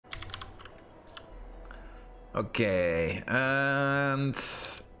Okay, and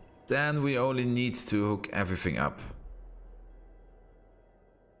then we only need to hook everything up.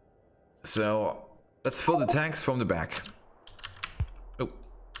 So let's fill the tanks from the back. Oh.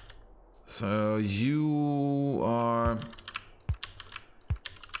 So you are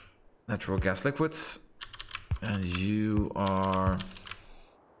natural gas liquids, and you are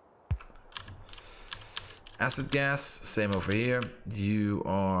acid gas. Same over here. You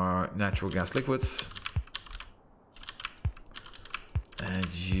are natural gas liquids. And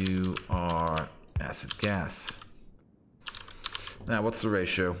you are acid gas. Now, what's the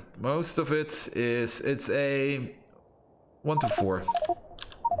ratio? Most of it is, it's a 1:4.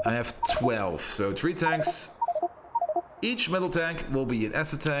 I have 12, so 3 tanks. Each metal tank will be an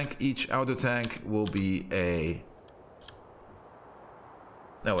acid tank. Each outer tank will be a...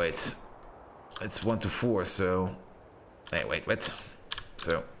 No, wait. It's 1:4, so... Hey, wait.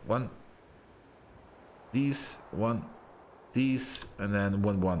 So, 1. These, 1. These, and then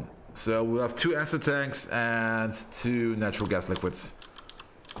 1. So we'll have 2 acid tanks and 2 natural gas liquids.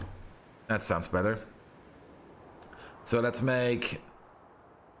 That sounds better. So let's make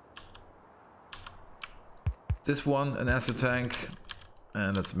this one an acid tank,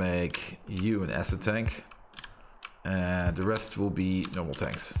 and let's make you an acid tank, and the rest will be normal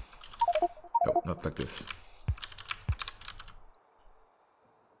tanks. Oh, not like this.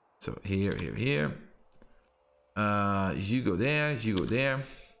 So here. You go there, you go there.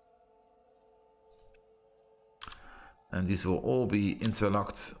 And these will all be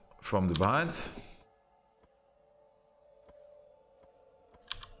interlocked from the behind.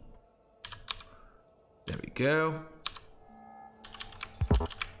 There we go.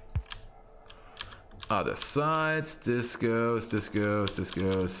 Other side, this goes.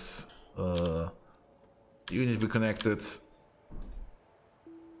 You need to be connected.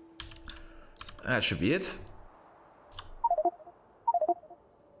 That should be it.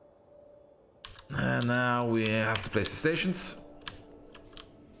 And now we have to place the stations.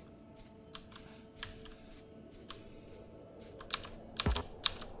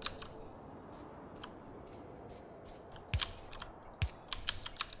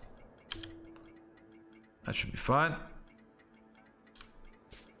 That should be fine.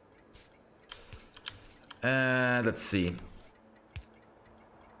 And let's see.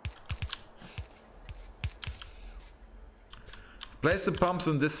 Place the pumps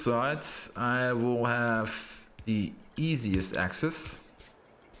on this side. I will have the easiest access.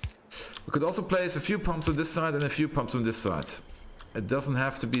 We could also place a few pumps on this side and a few pumps on this side. It doesn't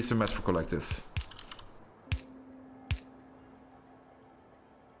have to be symmetrical like this.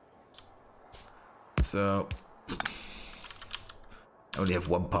 So I only have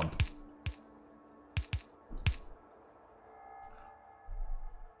 1 pump.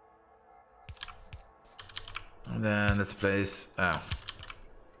 And then let's place... Oh.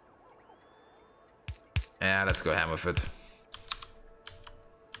 Yeah, let's go ham with it.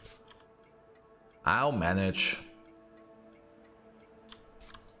 I'll manage.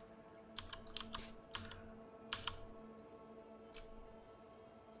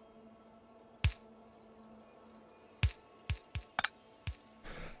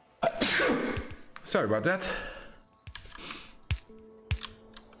 Sorry about that.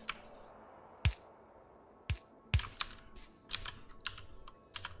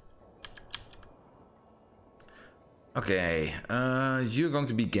 Okay, you're going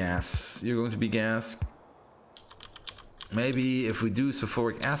to be gas. You're going to be gas. Maybe if we do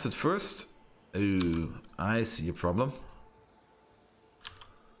sulfuric acid first. Ooh, I see a problem.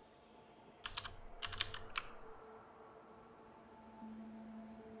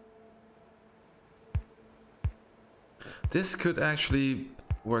 This could actually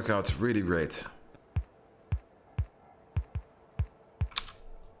work out really great.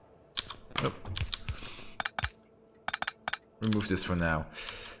 Oh. Remove this for now.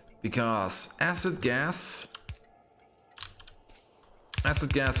 Because acid gas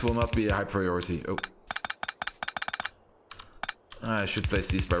will not be a high priority. Oh. I should place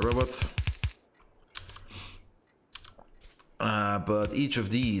these by robots. But each of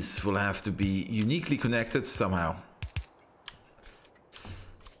these will have to be uniquely connected somehow.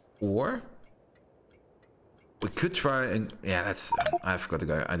 Or we could try and... Yeah, that's... I've got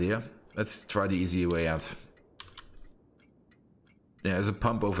the idea. Let's try the easy way out. Yeah, there's a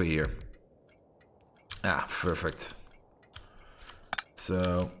pump over here. Ah, perfect.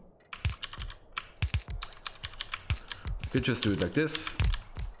 So... we could just do it like this.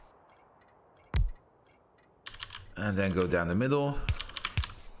 And then go down the middle.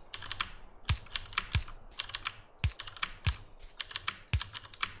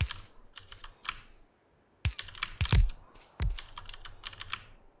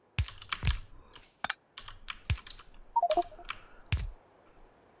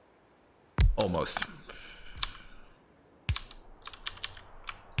 Almost.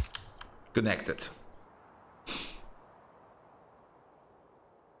 Connected.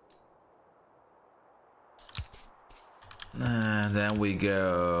 And then we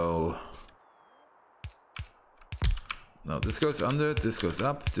go... No, this goes under, this goes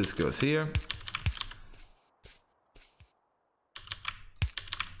up, this goes here.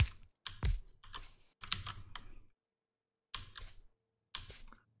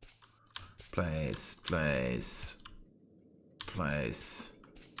 Place, place, place.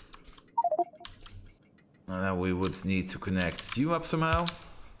 And then we would need to connect you up somehow.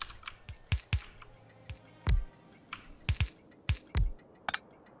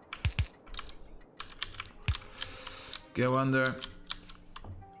 Go under.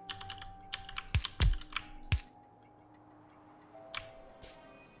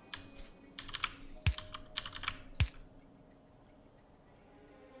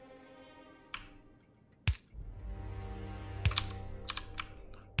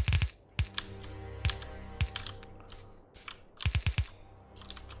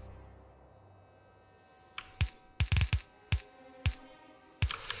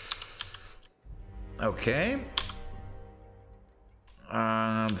 Okay.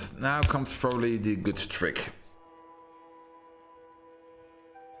 And now comes probably the good trick.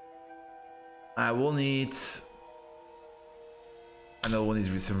 I will need some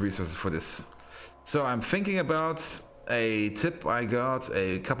resources for this. So I'm thinking about a tip I got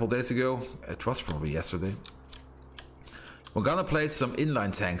a couple days ago. It was probably yesterday. We're gonna place some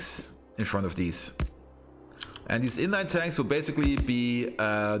inline tanks in front of these. And these inline tanks will basically be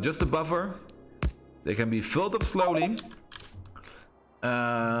just a buffer. They can be filled up slowly,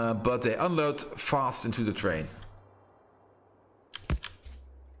 but they unload fast into the train.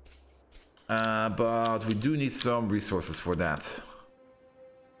 But we do need some resources for that.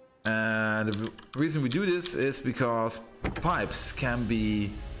 And the reason we do this is because pipes can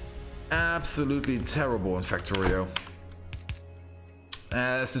be absolutely terrible in Factorio,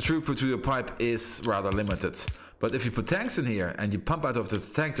 as the throughput to the pipe is rather limited. But if you put tanks in here and you pump out of the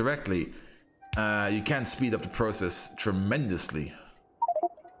tank directly, you can speed up the process tremendously.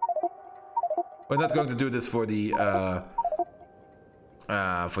 We're not going to do this for the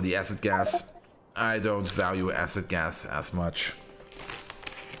acid gas. I don't value acid gas as much.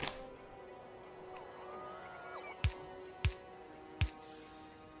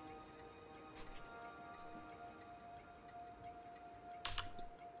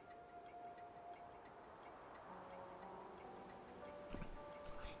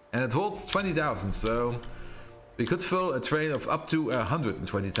 And it holds 20,000, so we could fill a train of up to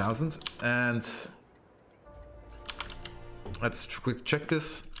 120,000. And let's quick check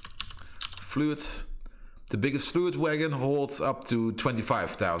this. Fluid. The biggest fluid wagon holds up to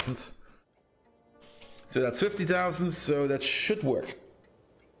 25,000. So that's 50,000, so that should work.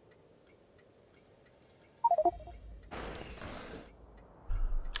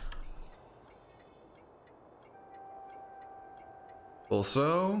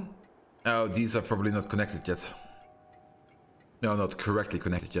 Also, oh, these are probably not connected yet. No, not correctly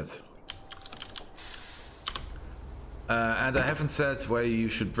connected yet. And I haven't said where you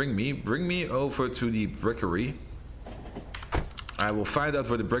should bring me. Bring me over to the brickery. I will find out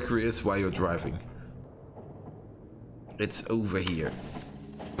where the brickery is while you're driving. It's over here.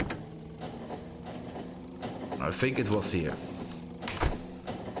 I think it was here.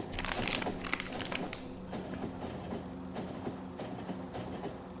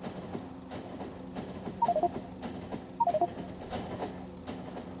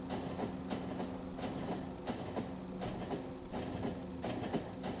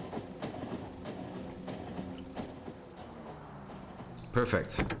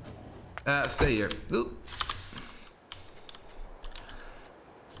 Perfect. Stay here. Ooh.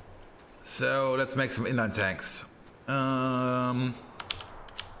 So let's make some inline tanks.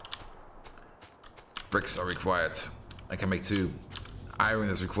 Bricks are required. I can make 2. Iron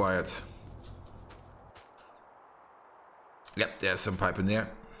is required. Yep, there's some pipe in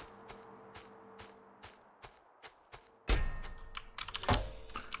there.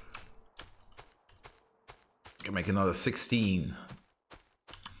 Can make another 16.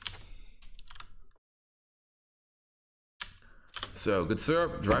 So, good sir,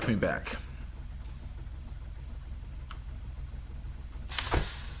 drive me back.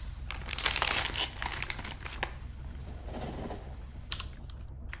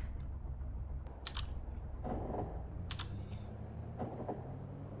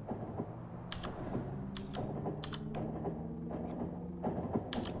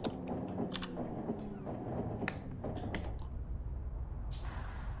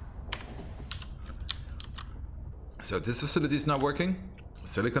 So this facility is not working.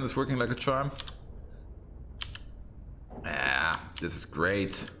 Silicon is working like a charm. Ah, this is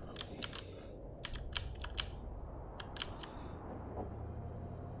great.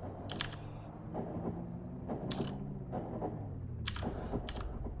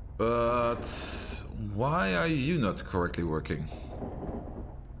 But why are you not correctly working?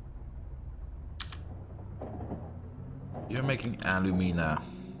 You're making alumina.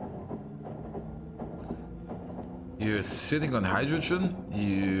 You're sitting on hydrogen.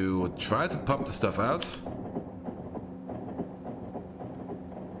 You try to pump the stuff out.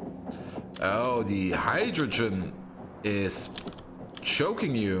 Oh, the hydrogen is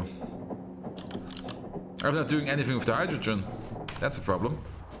choking you. I'm not doing anything with the hydrogen. That's a problem.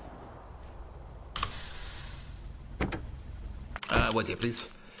 Wait here,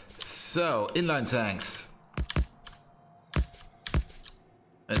 please. So, inline tanks.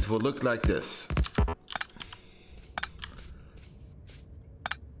 It will look like this.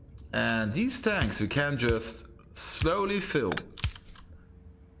 And these tanks we can just slowly fill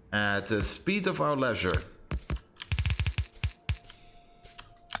at the speed of our leisure.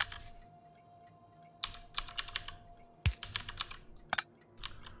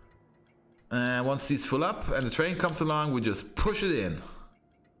 And once these fill up and the train comes along, we just push it in.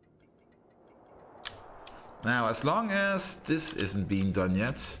 Now, as long as this isn't being done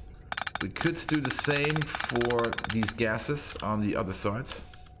yet, we could do the same for these gases on the other side.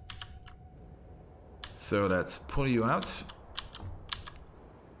 So let's pull you out.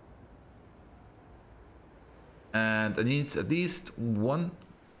 And I need at least 1,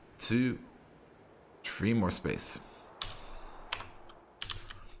 2, 3 more space.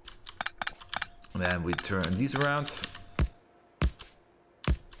 And then we turn these around.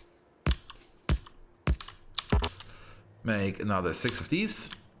 Make another 6 of these.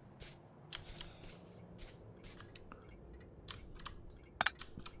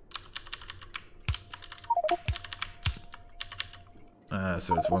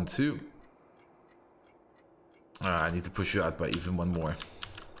 So it's 1, 2. I need to push you out by even 1 more.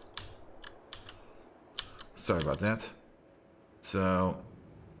 Sorry about that. So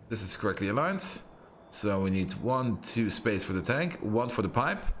this is correctly aligned. So we need 1, 2 space for the tank, 1 for the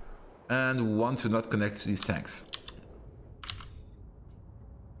pipe, and 1 to not connect to these tanks.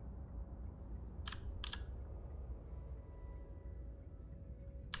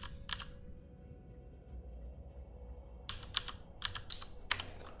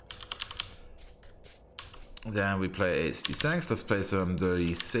 Then we place these tanks. Let's place them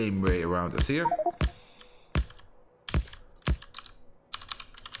the same way around as here.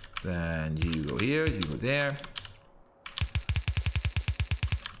 Then you go here, you go there.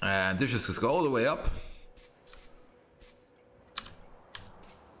 And this just go all the way up.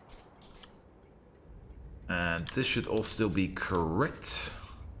 And this should all still be correct.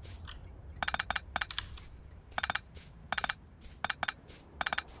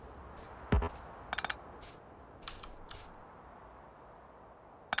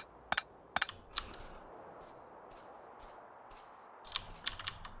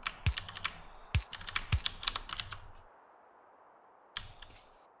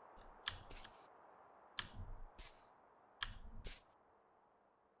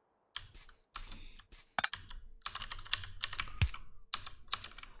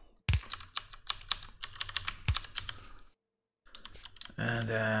 And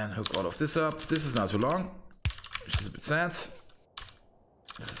then hook all of this up. This is now too long, which is a bit sad.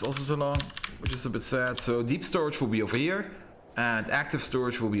 This is also too long, which is a bit sad. So deep storage will be over here, and active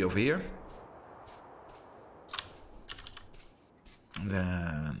storage will be over here. And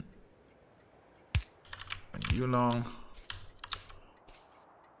then you along.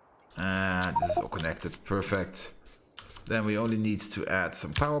 And this is all connected, perfect. Then we only need to add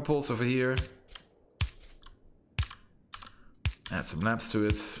some power poles over here. Add some lamps to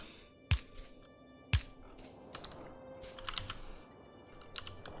it.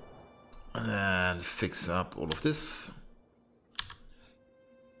 And then fix up all of this.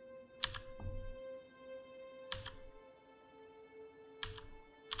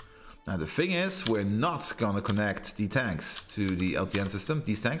 Now the thing is, we're not gonna connect the tanks to the LTN system,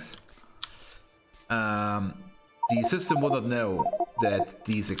 these tanks. The system will not know that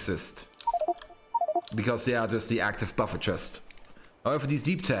these exist, because they are just the active buffer chest. However, these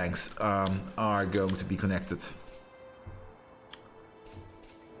deep tanks are going to be connected.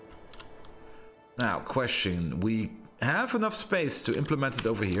 Now, question. We have enough space to implement it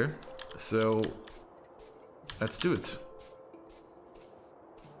over here, so let's do it.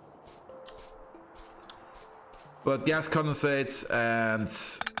 But gas condensates and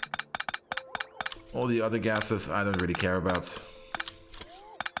All the other gases I don't really care about.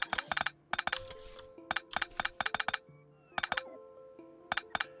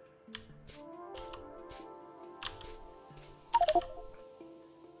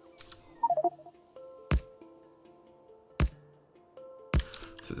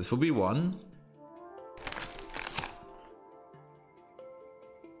 So this will be one.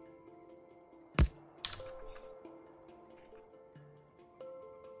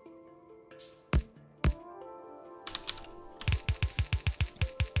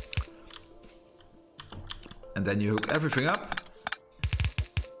 And then you hook everything up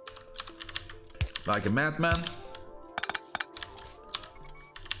like a madman.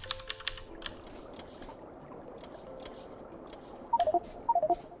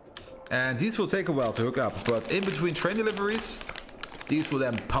 And these will take a while to hook up, but in between train deliveries, these will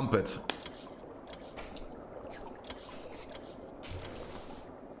then pump it.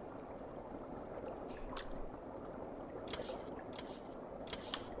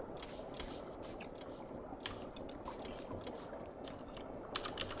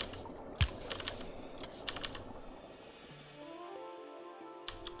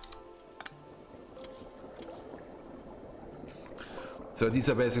 So these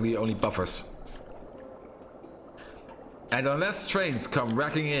are basically only buffers. And unless trains come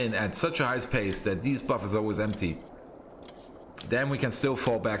racking in at such a high pace that these buffers are always empty, then we can still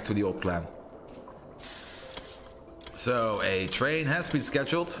fall back to the old plan. So a train has been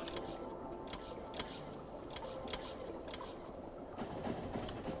scheduled.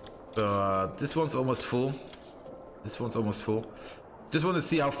 This one's almost full. This one's almost full. Just want to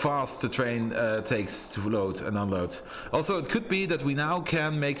see how fast the train takes to load and unload. Also, it could be that we now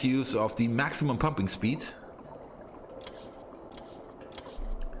can make use of the maximum pumping speed.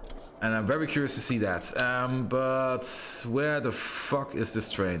 And I'm very curious to see that. But where the fuck is this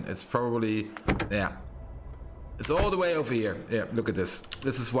train? It's probably... yeah. It's all the way over here. Yeah, look at this.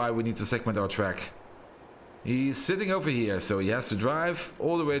 This is why we need to segment our track. He's sitting over here, so he has to drive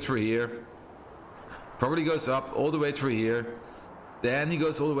all the way through here. Probably goes up all the way through here. Then he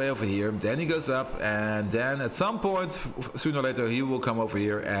goes all the way over here, then he goes up, and then at some point, sooner or later, he will come over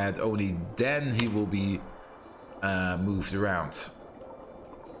here, and only then he will be moved around.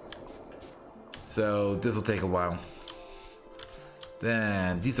 So this will take a while.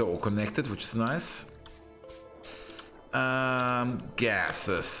 Then these are all connected, which is nice.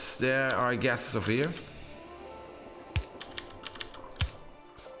 Gases. There are gases over here.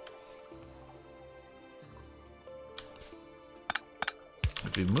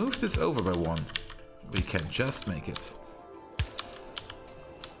 If we move this over by one, we can just make it.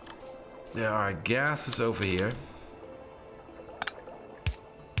 There are gases over here.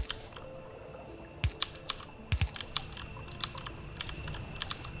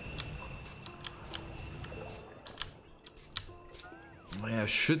 There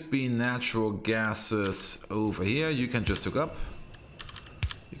should be natural gases over here. You can just hook up.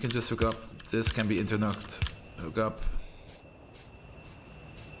 You can just hook up. This can be interlocked. Hook up.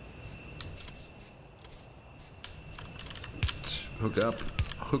 Hook up,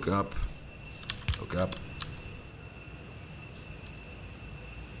 hook up, hook up.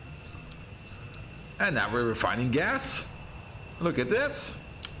 And now we're refining gas. Look at this.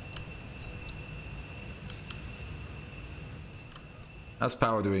 How's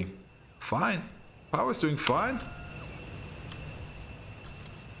power doing? Fine. Power's doing fine.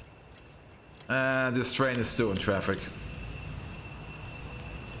 And this train is still in traffic.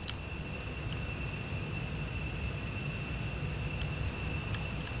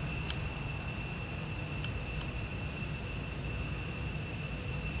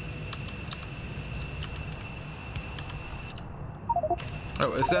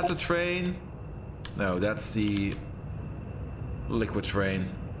 Oh, is that the train? No, that's the liquid train.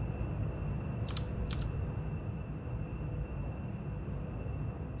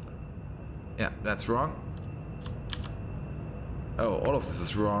 Yeah, that's wrong. Oh, all of this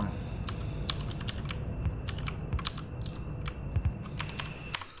is wrong.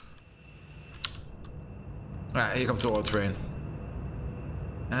 Ah, here comes the oil train.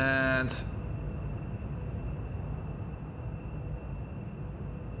 And...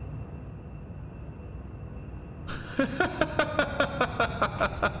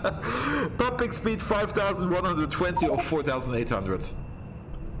 pumping speed 5,120 or 4,800.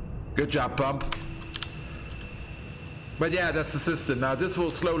 Good job, pump. But yeah, that's the system. Now this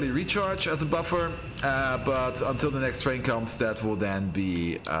will slowly recharge as a buffer, but until the next train comes, that will then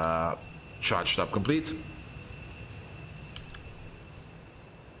be charged up complete.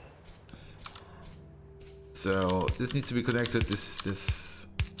 So this needs to be connected. This.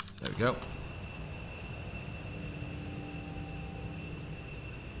 There we go.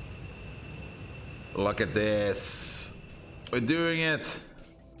 Look at this. We're doing it.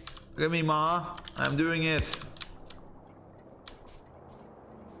 Look at me, Ma. I'm doing it.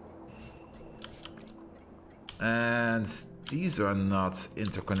 And these are not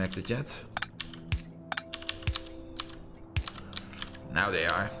interconnected yet. Now they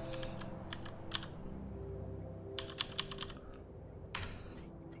are.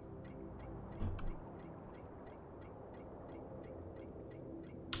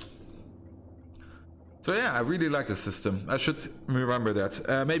 So yeah, I really like the system. I should remember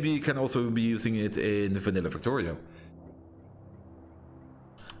that. Maybe you can also be using it in vanilla Factorio.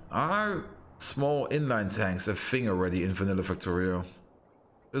 Are small inline tanks a thing already in vanilla Factorio?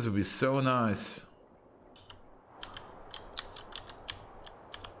 This would be so nice.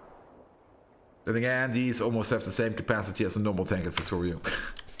 Then again, these almost have the same capacity as a normal tank in Factorio.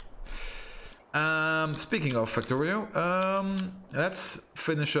 Speaking of Factorio, let's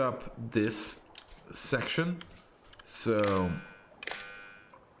finish up this section. So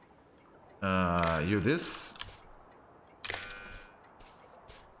you're this.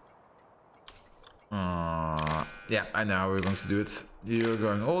 Yeah, I know how we're going to do it. You're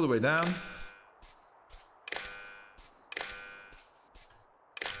going all the way down.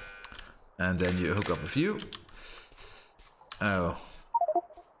 And then you hook up a few. Oh,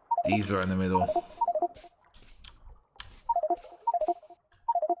 these are in the middle.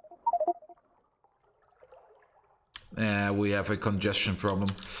 We have a congestion problem.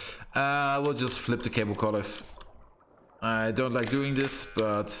 We'll just flip the cable colors. I don't like doing this,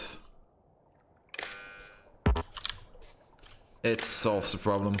 but it solves the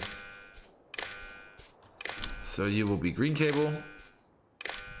problem. So you will be green cable.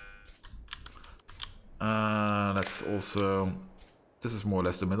 Let's also... This is more or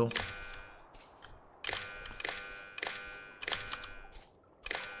less the middle.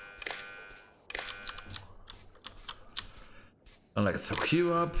 And let's hook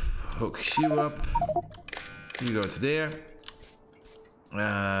you up. Hook you up. You go to there.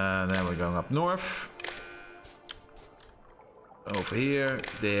 And then we're going up north. Over here,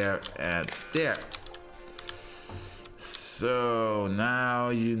 there, and there. So now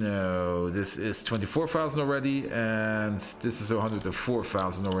you know this is 24,000 already, and this is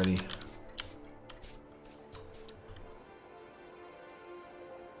 104,000 already.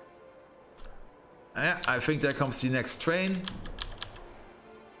 Yeah, I think there comes the next train.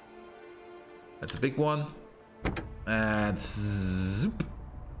 That's a big one. And zoop.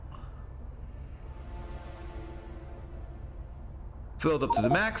 Filled up to the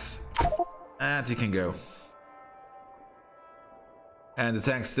max, and you can go. And the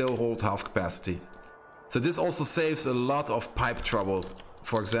tanks still hold half capacity. So this also saves a lot of pipe trouble.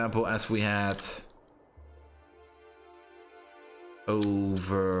 For example, as we had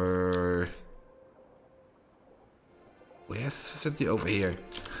over... Where's this facility? Over here.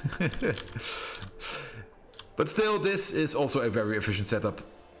 But still, this is also a very efficient setup.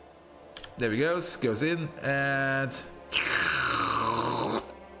 There he goes. Goes in and...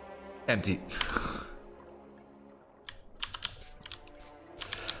 empty.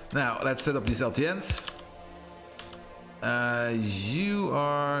 Now, let's set up these LTNs. You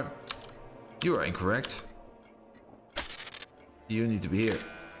are incorrect. You need to be here.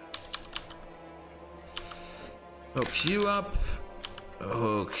 Hook you up.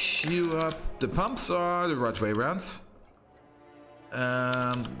 Hook you up. The pumps are the right way around.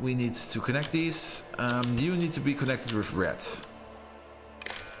 We need to connect these. You need to be connected with red.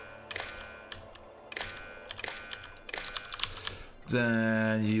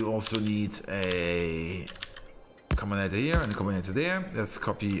 Then you also need a combinator here and a combinator there. Let's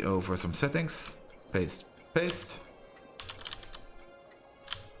copy over some settings. Paste, paste.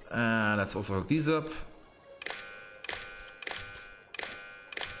 And let's also hook these up.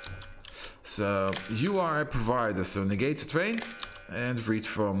 So you are a provider, so negate the train and read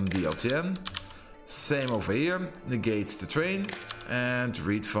from the LTN. Same over here, negate the train and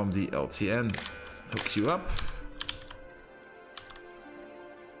read from the LTN. Hook you up.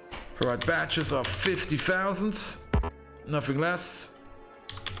 Provide batches of 50,000. Nothing less.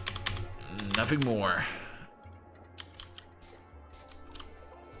 Nothing more.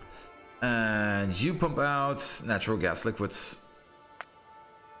 And you pump out natural gas liquids.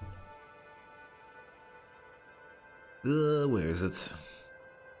 Where is it?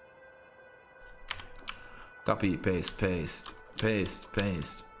 Copy, paste, paste, paste,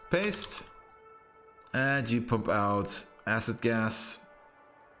 paste, paste. And you pump out acid gas.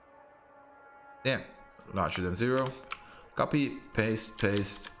 Yeah, larger than 0. Copy, paste,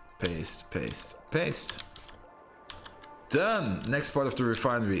 paste, paste, paste, paste. done. Next part of the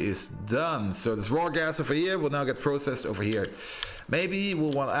refinery is done. So this raw gas over here will now get processed over here. Maybe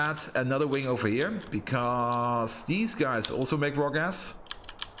we'll want to add another wing over here, because these guys also make raw gas.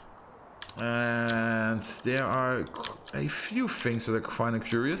 And there are a few things that are kind of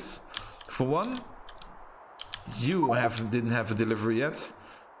curious. For one, you didn't have a delivery yet,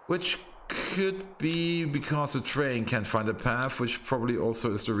 which could be because the train can't find a path, which probably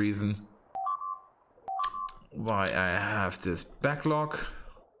also is the reason why I have this backlog.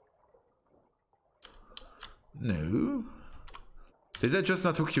 No. Did I just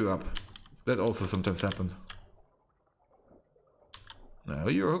not hook you up? That also sometimes happened. No,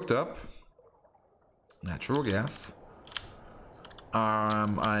 you're hooked up. Natural gas.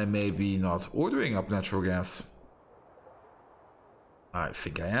 I may be not ordering up natural gas. I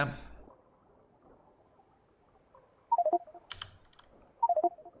think I am.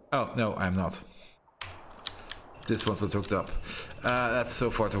 Oh, no, I'm not. This one's not hooked up. That's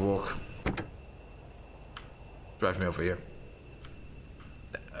so far to walk. Drive me over here.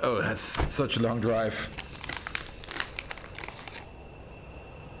 Oh, that's such a long drive.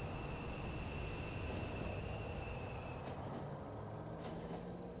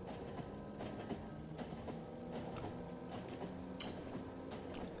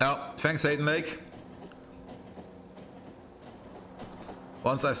 Oh, thanks, Hayden Lake.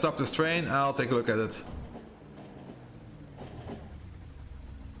 Once I stop this train, I'll take a look at it.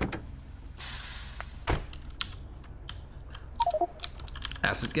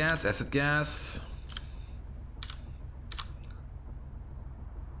 Acid gas, acid gas.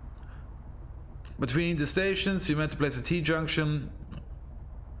 Between the stations, you meant to place a T-junction.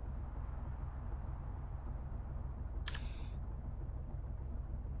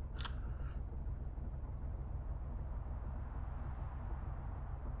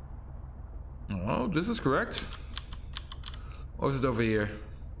 Oh, this is correct. Or is it over here?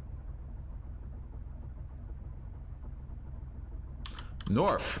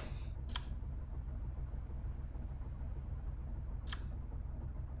 North.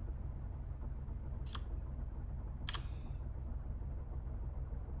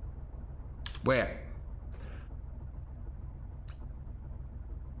 Where?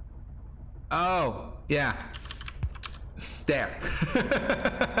 Oh, yeah. There.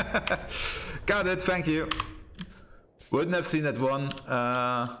 Got it, thank you. Wouldn't have seen that one.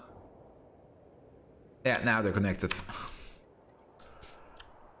 Yeah, now they're connected.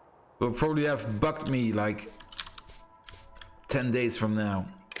 Will probably have bugged me like 10 days from now.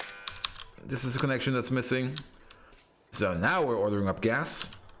 This is a connection that's missing. So now we're ordering up gas.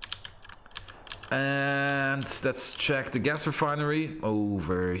 And let's check the gas refinery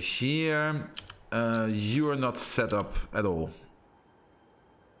over here. You are not set up at all.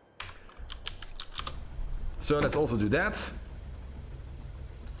 So let's also do that.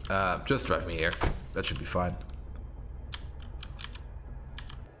 Just drive me here. That should be fine.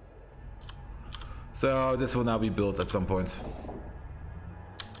 So this will now be built at some point.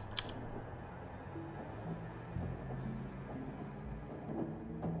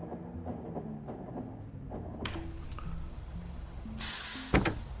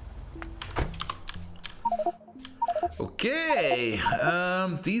 Okay,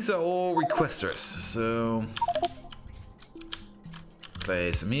 these are all requesters, so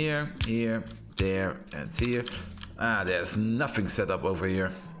place them here, here, there, and here. Ah, there's nothing set up over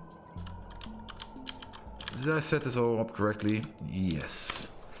here. Did I set this all up correctly? Yes.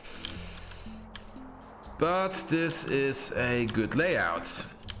 But this is a good layout.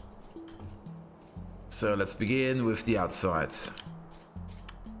 So let's begin with the outside.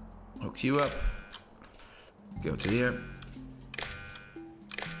 Hook you up. Go to here.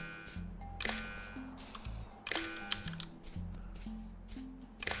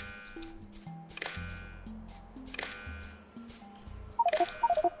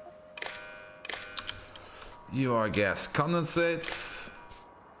 You are gas condensates.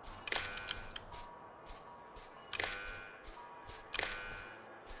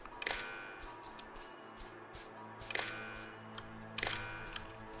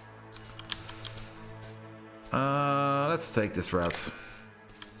 Let's take this route.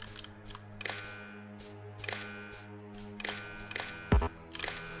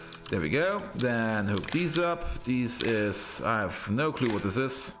 There we go. Then hook these up. These is... I have no clue what this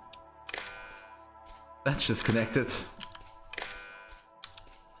is. Let's just connect it.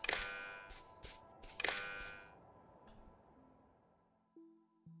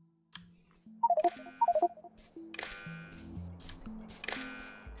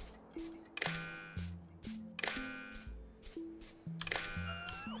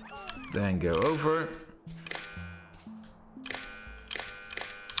 Then go over.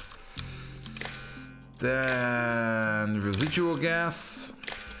 Then residual gas.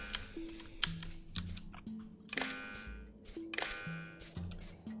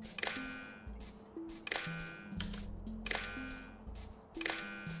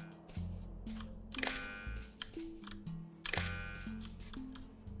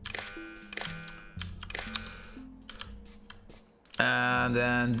 And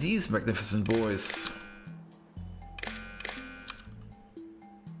then these magnificent boys.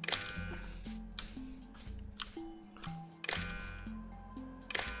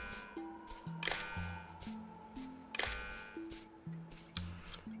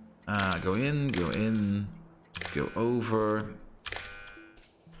 Go in, go over.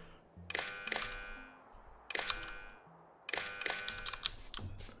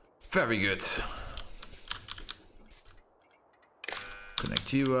 Very good.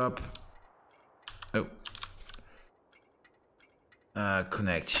 Connect you up. Oh.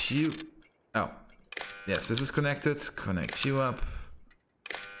 Connect you. Oh. Yes, this is connected. Connect you up.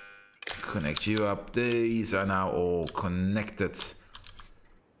 Connect you up. These are now all connected.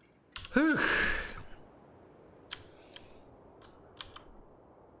 Whew.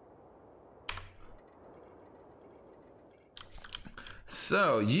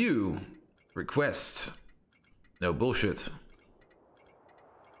 So you request no bullshit.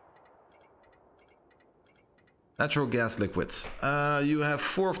 Natural gas liquids. You have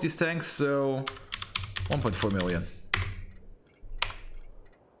 4 of these tanks, so 1.4 million.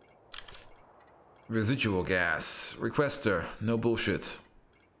 Residual gas. Requester. No bullshit.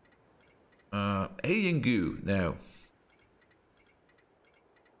 Alien goo. No.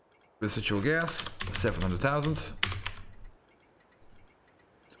 Residual gas. 700,000.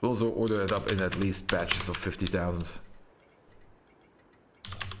 Also order it up in at least batches of 50,000.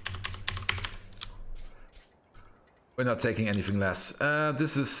 We're not taking anything less.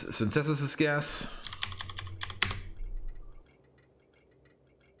 This is synthesis gas.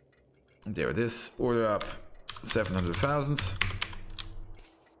 There it is. Order up 700,000.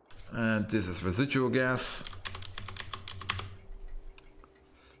 And this is residual gas.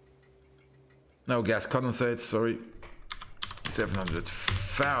 No, gas condensate, sorry.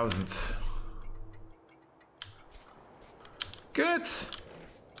 700,000. Good.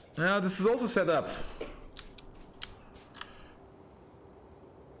 Now this is also set up.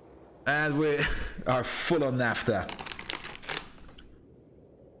 And we are full on naphtha.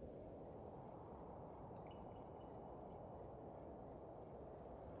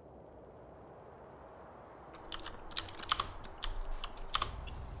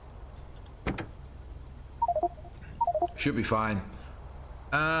 Should be fine.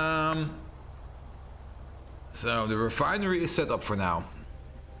 So the refinery is set up for now.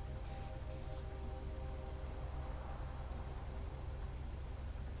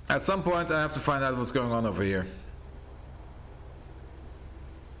 At some point I have to find out what's going on over here.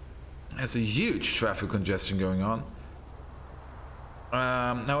 There's a huge traffic congestion going on.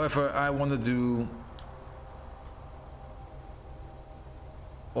 However, I want to do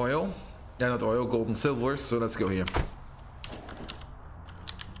oil. Yeah, not oil, gold and silver, so let's go here.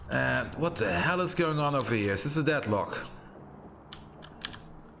 And what the hell is going on over here? Is this a deadlock?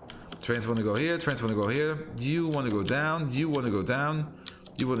 Trains want to go here, trains want to go here. You want to go down, you want to go down.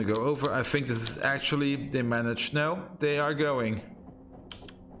 You want to go over. I think this is actually, they managed. No, they are going.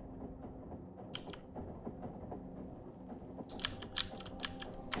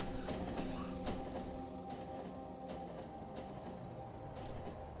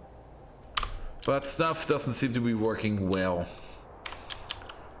 But stuff doesn't seem to be working well.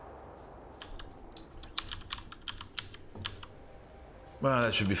 Well,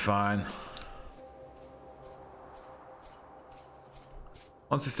 that should be fine.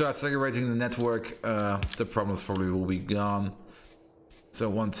 Once you start segregating the network, the problems probably will be gone. So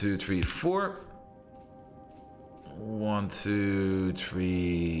 1, 2, 3, 4. 1, 2,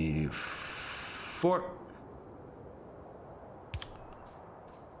 3, 4.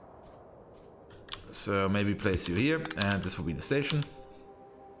 So maybe place you here, and this will be the station.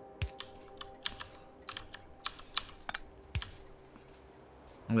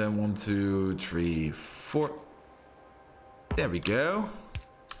 And then 1, 2, 3, 4. There we go.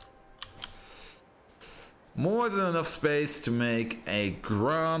 More than enough space to make a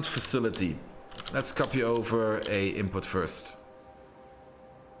grand facility. Let's copy over a input first.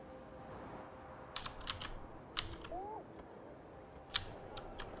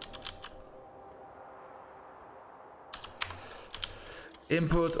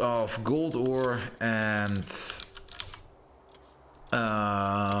 Input of gold ore and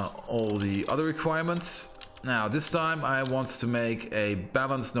all the other requirements. Now, this time I want to make a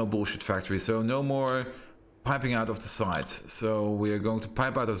balanced, no bullshit factory. So no more piping out of the sides. So we are going to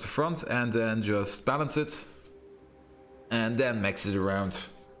pipe out of the front and then just balance it. And then mix it around.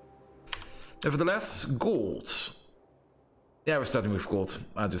 Nevertheless, gold. Yeah, we're starting with gold.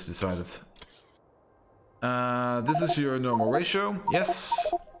 I just decided. This is your normal ratio. Yes.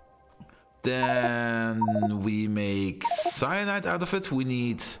 Then we make cyanide out of it. We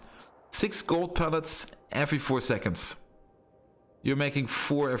need 6 gold pellets every 4 seconds. You're making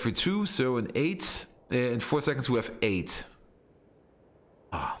 4 every 2, so in 8. In 4 seconds we have 8.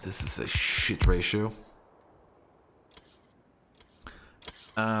 Ah, this is a shit ratio.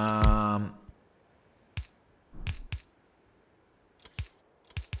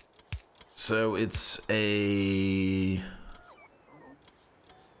 So it's a...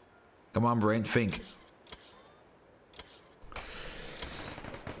 Come on, brain, think.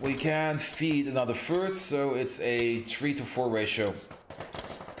 We can't feed another third, so it's a 3-to-4 ratio.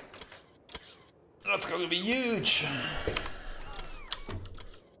 That's going to be huge.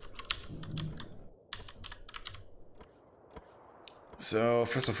 So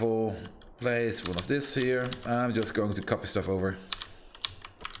first of all, place one of this here. I'm just going to copy stuff over.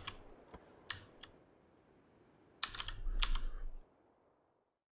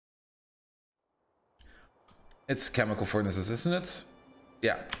 It's chemical furnaces, isn't it?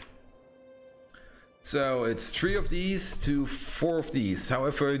 Yeah. So it's 3 of these to 4 of these.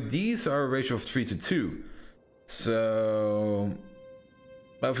 However, these are a ratio of 3-to-2. So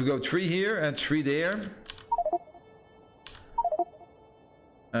if we go 3 here and 3 there.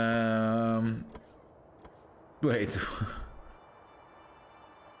 Wait.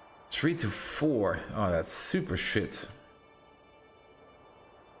 3-to-4. Oh, that's super shit.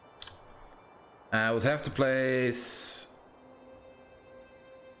 I would have to place...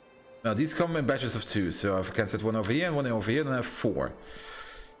 Now these come in batches of 2, so if I can set one over here and one over here, then I have 4.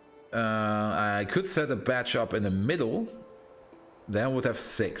 I could set a batch up in the middle, then I would have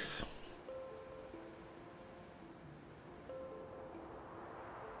 6.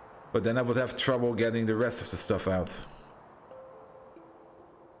 But then I would have trouble getting the rest of the stuff out.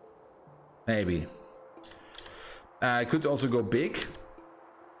 Maybe. I could also go big.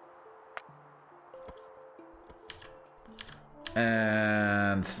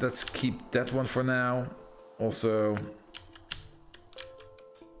 And let's keep that one for now. Also,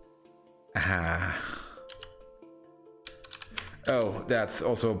 oh, that's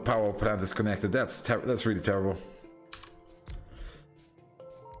also power plant is connected. That's really terrible.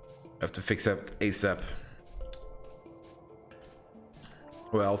 I have to fix that ASAP.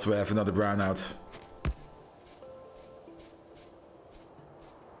 Or else we have another brownout.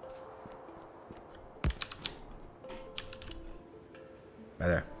 Right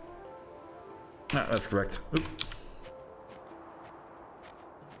there. Ah, that's correct. Oop.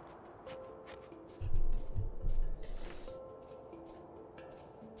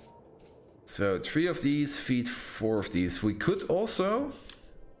 So 3 of these feed 4 of these. We could also...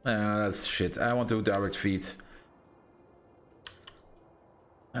 that's shit. I want to direct feed.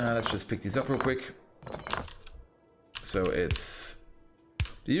 Let's just pick these up real quick. So it's...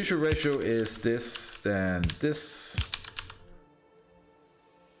 The usual ratio is this, then this...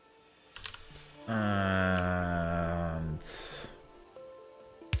 And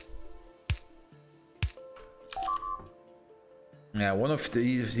yeah, one of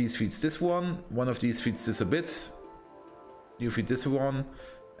these feeds this one of these feeds this a bit. You feed this one,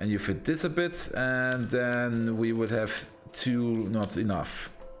 and you feed this a bit, and then we would have 2 not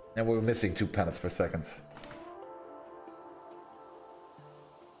enough. And we're missing 2 pellets per second.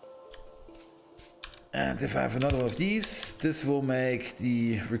 And if I have another one of these, this will make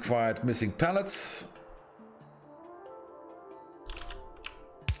the required missing pellets.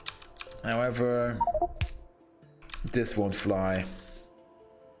 However, this won't fly.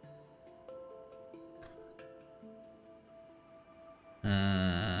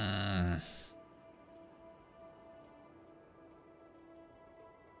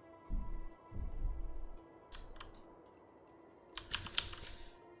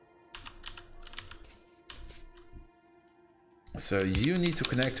 So you need to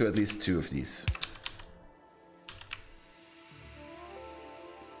connect to at least 2 of these.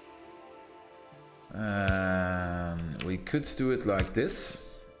 We could do it like this.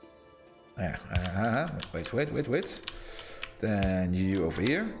 Yeah, wait. Then you over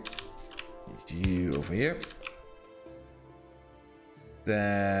here. You over here.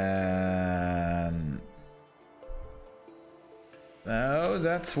 Then... No,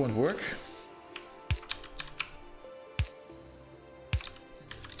 that won't work.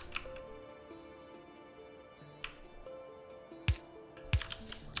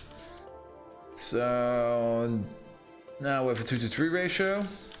 So now we have a 2-to-3 ratio.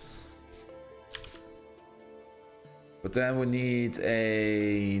 But then we need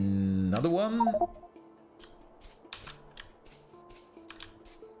another one.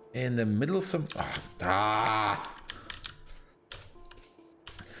 In the middle some...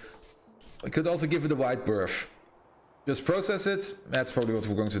 We could also give it a wide berth. Just process it. That's probably what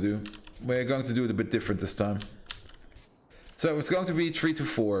we're going to do. We're going to do it a bit different this time. So it's going to be 3 to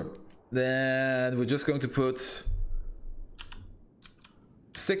 4. Then we're just going to put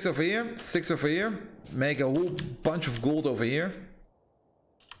 6 over here, 6 over here. Make a whole bunch of gold over here.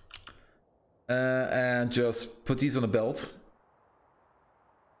 And just put these on a belt.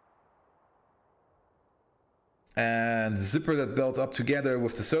 And zipper that belt up together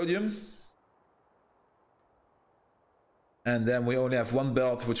with the sodium. And then we only have one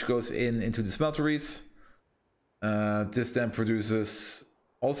belt which goes into the smelteries. This then produces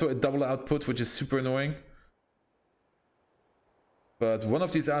also a double output, which is super annoying. But one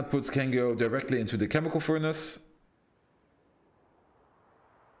of these outputs can go directly into the chemical furnace.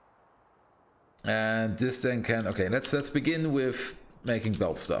 And this then can... Okay, let's begin with making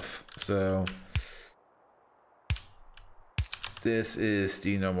belt stuff. So this is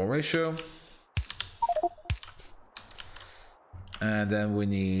the normal ratio. And then we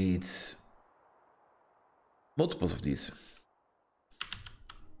need multiples of these.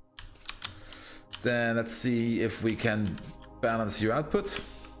 Then let's see if we can balance your output.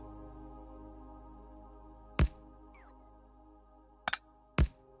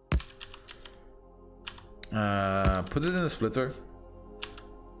 Put it in a splitter.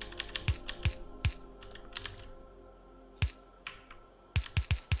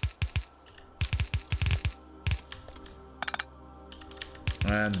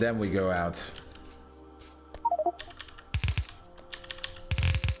 And then we go out.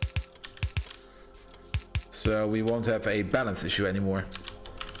 So we won't have a balance issue anymore.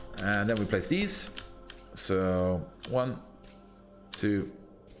 And then we place these. So 1, 2,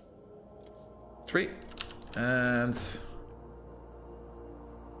 3. And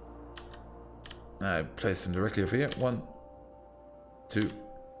I place them directly over here. 1, 2,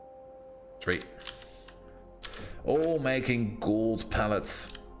 3. All making gold pellets.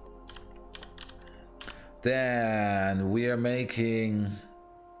 Then we are making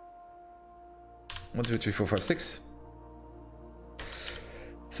 1, 2, 3, 4, 5, 6.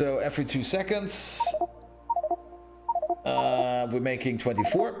 So every 2 seconds we're making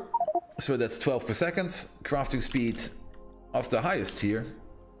 24. So that's 12 per second. Crafting speed of the highest tier.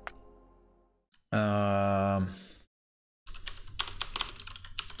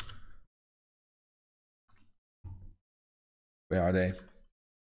 Where are they?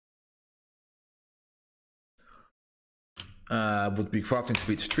 Would be crafting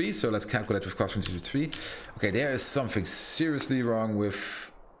speed 3, so let's calculate with crafting speed 3. Okay, there is something seriously wrong with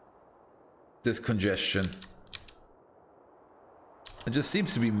this congestion. It just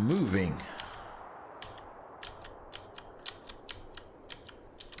seems to be moving.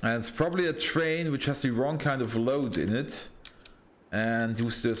 And it's probably a train which has the wrong kind of load in it. And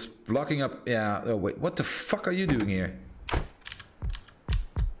who's just blocking up... Yeah, oh wait, what the fuck are you doing here?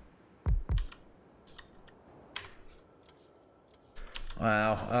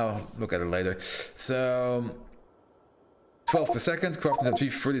 Well, I'll look at it later. So 12 per second, crafting at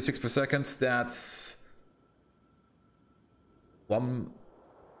 36 per second. That's 1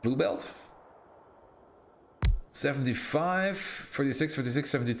 blue belt. 75, 36, 36,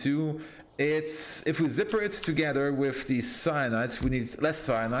 72. It's if we zipper it together with the cyanides, we need less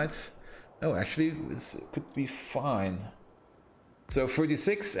cyanides. Oh, actually, it could be fine. So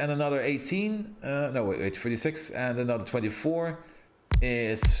 36 and another 18. No, wait, 36 and another 24.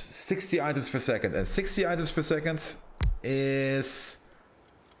 Is 60 items per second, and 60 items per second is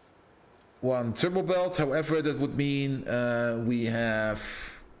 1 turbo belt. However, that would mean we have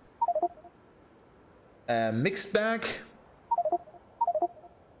a mixed bag,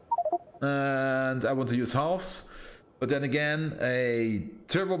 and I want to use halves. But then again, a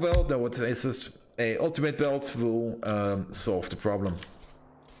turbo belt, no, what is this? A ultimate belt will solve the problem.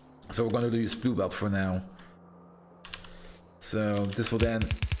 So we're going to use blue belt for now. So this will then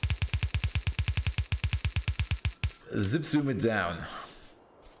zip zoom it down.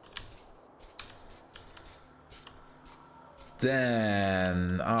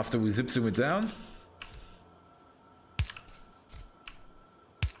 Then after we zip zoom it down,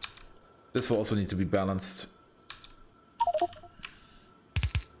 this will also need to be balanced.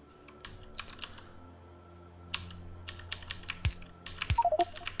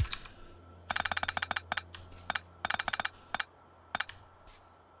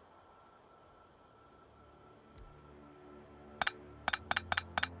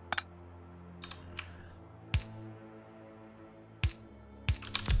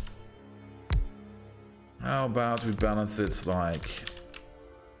 How about we balance it like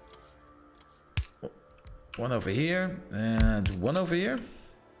one over here and one over here?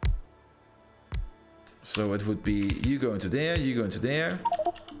 So it would be you go into there, you go into there,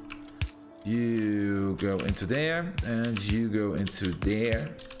 you go into there, and you go into there.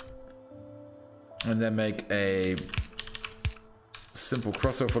 And then make a simple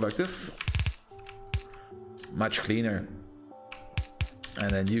crossover like this. Much cleaner. And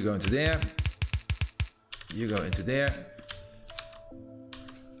then you go into there, you go into there.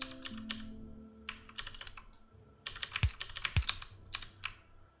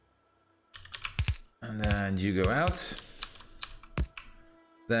 And then you go out.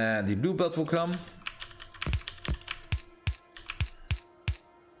 Then the blue belt will come.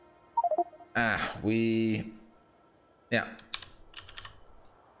 Yeah.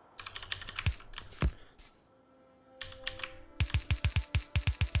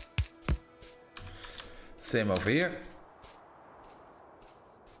 Same over here.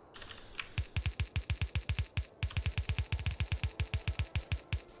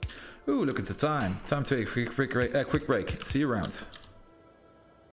 Ooh, look at the time. Time to take a quick break. See you around.